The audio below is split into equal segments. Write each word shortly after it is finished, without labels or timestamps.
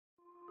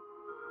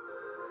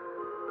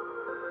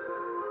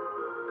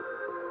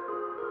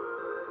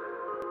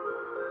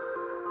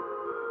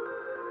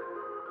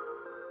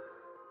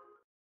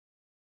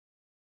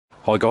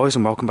Hi guys,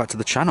 and welcome back to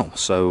the channel.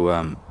 So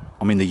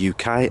I'm in the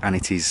UK and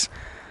it is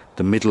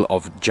the middle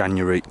of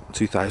January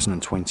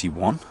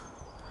 2021.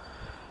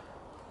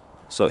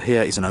 So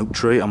here is an oak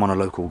tree. I'm on a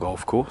local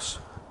golf course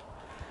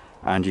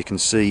and you can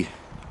see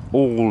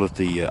all of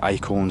the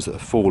acorns that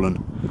have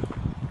fallen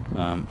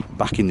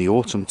back in the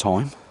autumn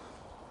time.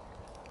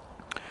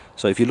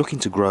 So if you're looking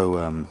to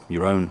grow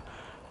your own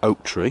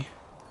oak tree,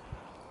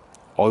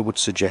 I would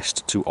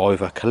suggest to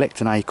either collect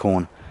an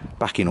acorn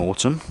back in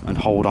autumn and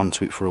hold on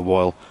to it for a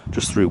while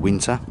just through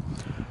winter,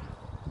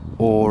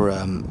 or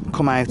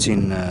come out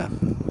in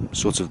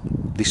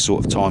this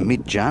sort of time,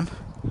 mid-Jan,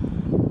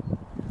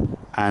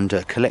 and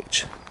collect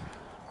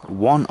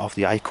one of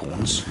the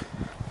acorns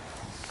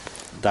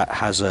that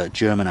has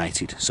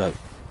germinated. So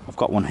I've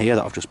got one here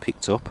that I've just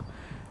picked up,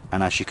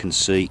 and as you can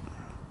see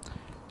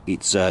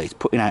it's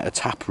putting out a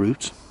tap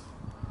root,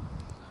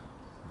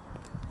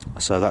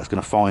 so that's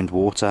going to find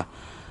water,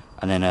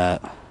 and then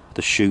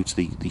the shoot,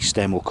 the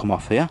stem will come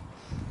off here.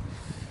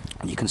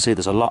 And you can see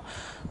there's a lot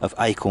of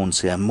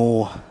acorns here,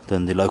 more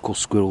than the local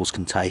squirrels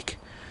can take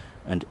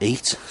and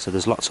eat. So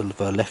there's lots of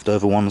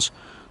leftover ones.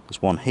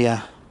 There's one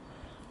here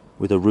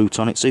with a root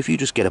on it. So if you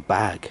just get a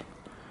bag,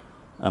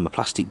 a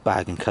plastic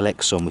bag, and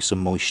collect some with some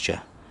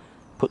moisture,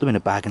 put them in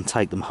a bag and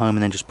take them home,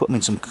 and then just put them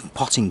in some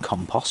potting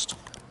compost,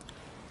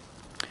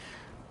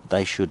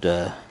 they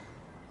should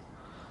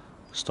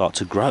start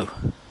to grow.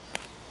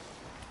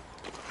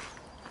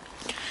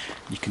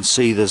 You can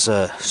see there's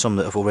some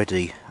that have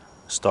already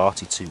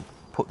started to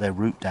put their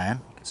root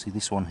down. You can see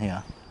this one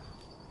here.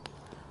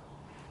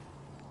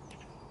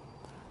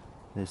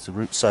 There's the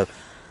root. So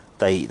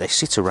they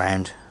sit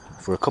around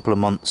for a couple of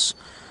months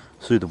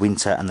through the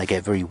winter, and they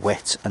get very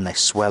wet and they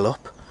swell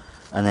up.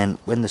 And then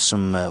when there's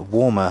some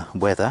warmer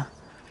weather,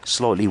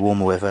 slightly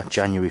warmer weather,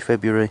 January,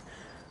 February,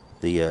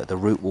 the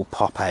root will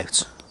pop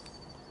out.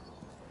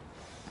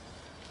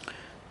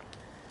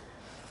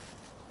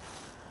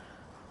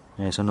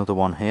 There's another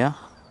one here.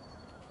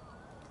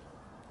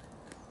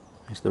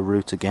 There's the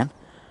root again.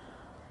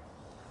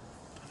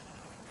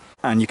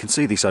 And you can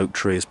see this oak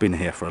tree has been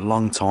here for a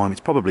long time.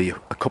 It's probably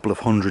a couple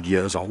of 100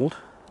 years old,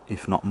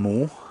 if not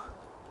more.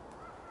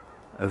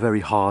 A very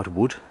hard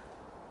wood.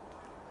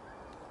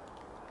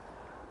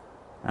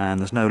 And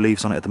there's no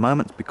leaves on it at the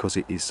moment because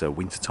it is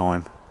winter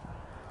time.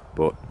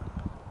 But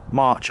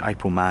March,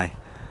 April, May,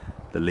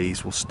 the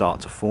leaves will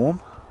start to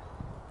form.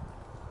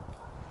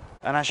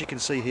 And as you can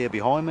see here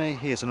behind me,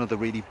 here's another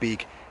really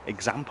big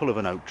example of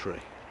an oak tree.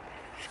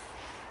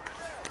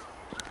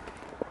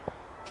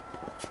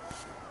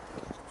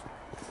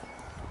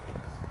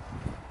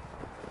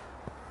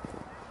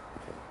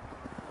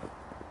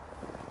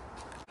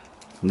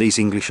 And these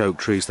English oak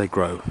trees, they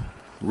grow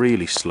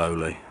really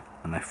slowly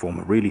and they form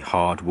a really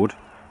hard wood.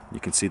 You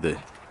can see the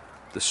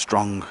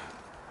strong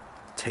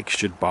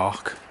textured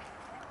bark.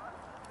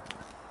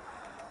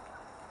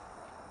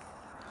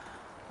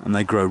 And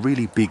they grow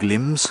really big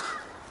limbs.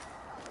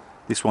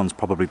 This one's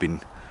probably been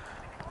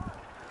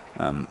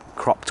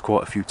cropped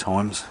quite a few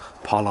times,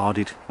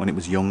 pollarded when it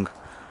was young.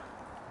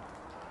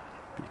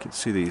 You can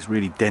see these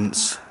really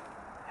dense,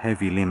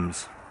 heavy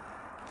limbs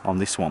on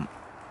this one.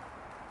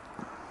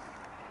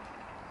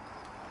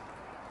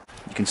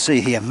 You can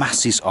see here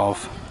masses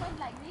of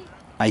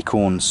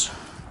acorns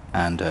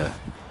and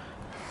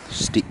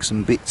sticks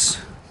and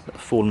bits that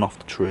have fallen off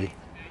the tree.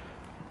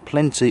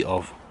 Plenty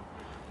of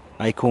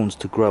acorns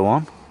to grow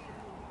on.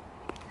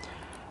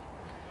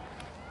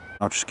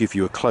 I'll just give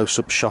you a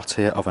close-up shot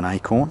here of an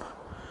acorn.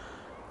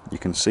 You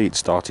can see it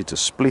started to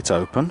split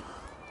open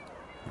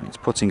and it's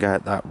putting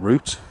out that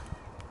root.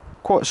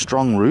 Quite a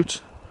strong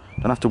root.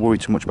 Don't have to worry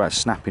too much about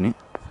snapping it.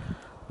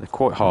 They're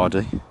quite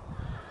hardy,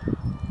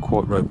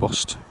 quite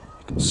robust.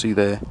 You can see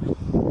there.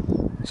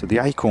 So the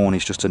acorn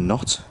is just a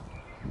nut,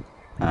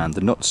 and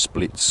the nut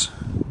splits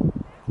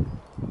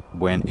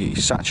when it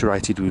is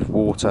saturated with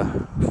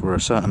water for a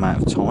certain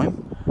amount of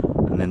time,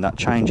 and then that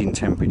change in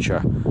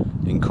temperature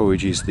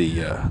encourages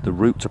the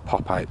root to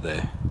pop out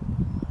there.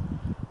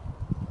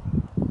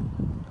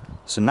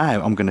 So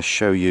now I'm going to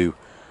show you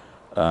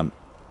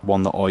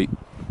one that I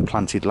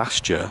planted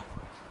last year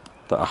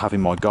that I have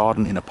in my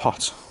garden in a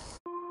pot.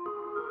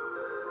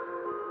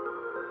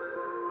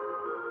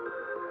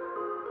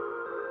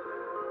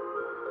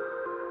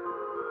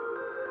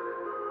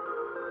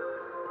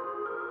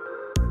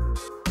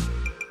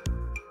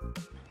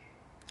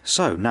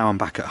 So now I'm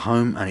back at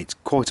home, and it's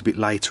quite a bit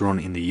later on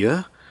in the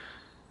year,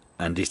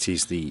 and it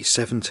is the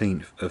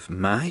 17th of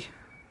May.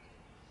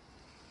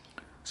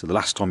 So the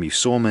last time you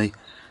saw me,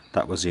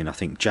 that was in, I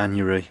think,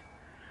 January,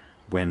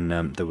 when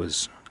there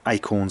was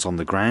acorns on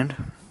the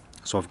ground.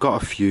 So I've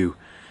got a few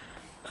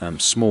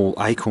small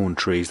acorn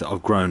trees that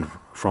I've grown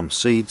from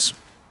seeds,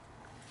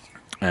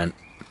 and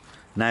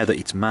now that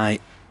it's May,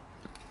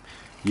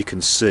 you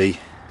can see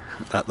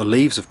that the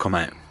leaves have come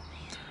out.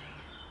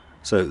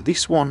 So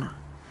this one,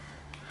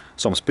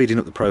 so I'm speeding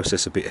up the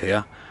process a bit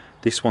here.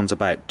 This one's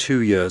about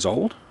 2 years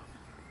old,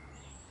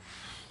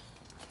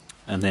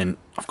 and then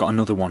I've got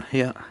another one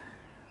here,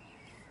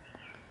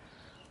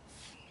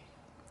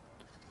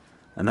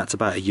 and that's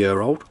about a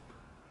year old.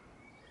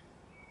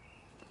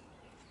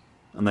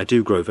 And they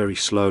do grow very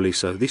slowly,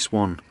 so this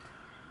one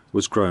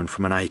was grown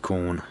from an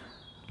acorn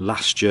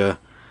last year.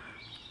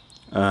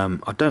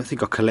 I don't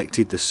think I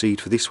collected the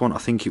seed for this one. I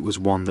think it was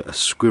one that a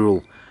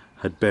squirrel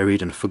had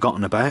buried and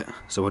forgotten about,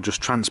 so I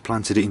just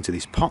transplanted it into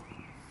this pot.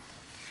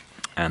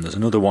 And there's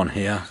another one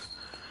here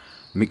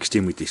mixed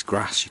in with this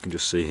grass, you can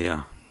just see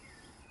here.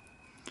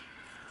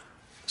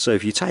 So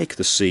if you take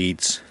the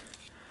seeds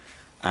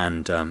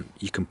and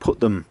you can put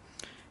them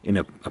in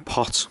a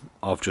pot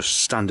of just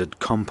standard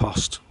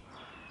compost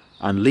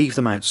and leave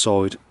them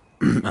outside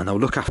and they'll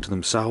look after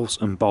themselves,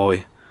 and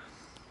by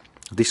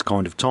this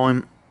kind of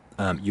time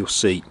you'll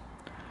see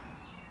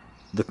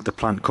the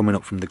plant coming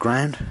up from the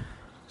ground.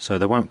 So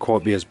they won't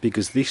quite be as big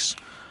as this,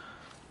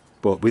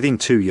 but within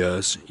 2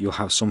 years you'll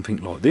have something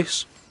like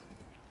this.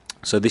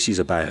 So this is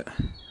about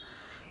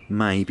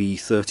maybe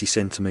 30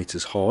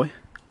 centimeters high,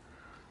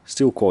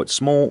 still quite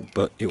small,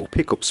 but it will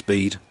pick up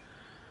speed.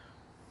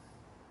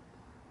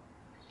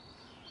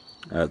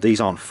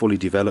 These aren't fully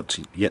developed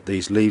yet,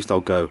 these leaves. They'll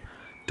go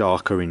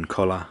darker in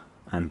colour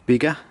and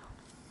bigger.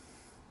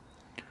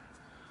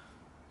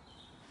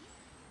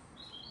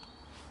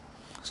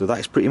 So that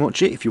is pretty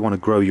much it if you want to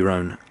grow your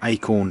own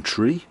acorn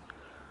tree.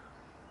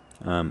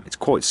 It's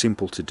quite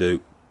simple to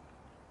do.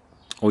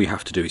 All you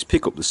have to do is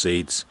pick up the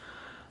seeds,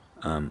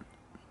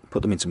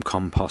 put them in some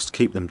compost,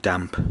 keep them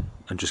damp,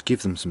 and just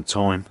give them some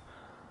time.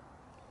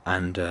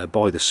 And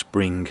by the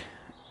spring,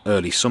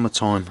 early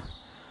summertime,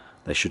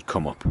 they should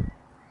come up.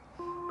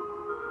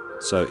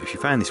 So if you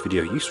found this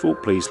video useful,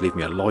 please leave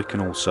me a like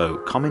and also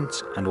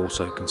comment, and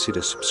also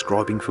consider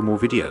subscribing for more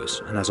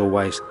videos. And as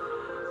always,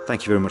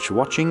 thank you very much for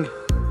watching,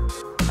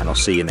 and I'll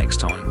see you next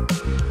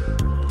time.